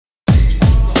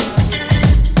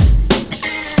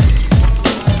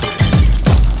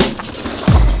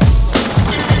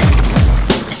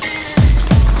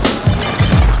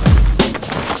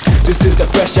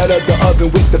fresh out of the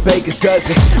oven with the baker's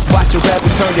dozen. Watch a rapper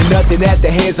turn to nothing at the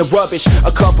hands of rubbish.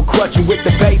 A couple crutching with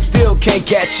the bass still can't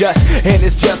catch us. And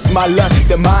it's just my luck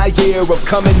that my year of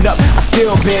coming up, I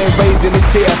still been raising a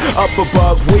tear up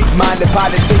above. Weak-minded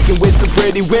politicking with some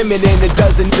pretty women and a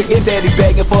dozen chicken daddy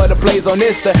begging for the plays on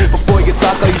Insta. Before you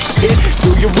talk all your shit,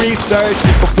 do your research.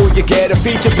 Before you get a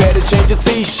feature, better change your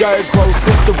t-shirt. Close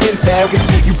sister in town, cause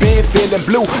you been feeling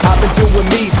blue. I've been doing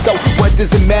me, so what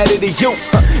does it matter to you?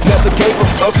 Never gave a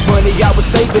fuck, money I was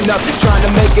saving up, trying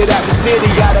to make it out the city.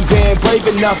 I done been brave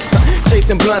enough,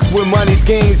 chasing blunts with money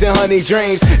schemes and honey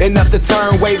dreams. Enough to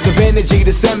turn waves of energy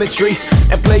to symmetry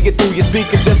and play it through your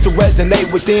speakers just to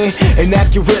resonate within and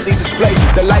accurately display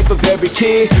the life of every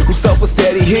kid who suffer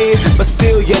steady here, but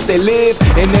still yet they live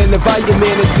in an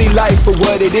environment and see life for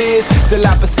what it is. Still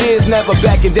I persist, never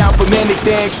backing down from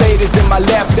anything. Fate is in my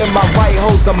left and my right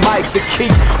holds the mic. The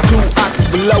key 2 octaves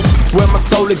below where my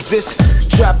soul exists.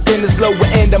 Trapped in this lower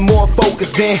end, I'm more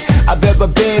focused than I've ever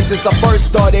been since I first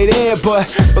started in. But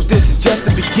this is just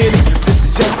the beginning. This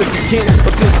is just the beginning.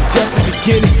 But this is just the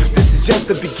beginning. This is just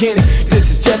the beginning.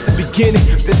 This is just the beginning.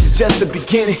 This is just the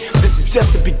beginning. This is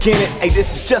just the beginning. Hey,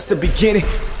 this is just the beginning.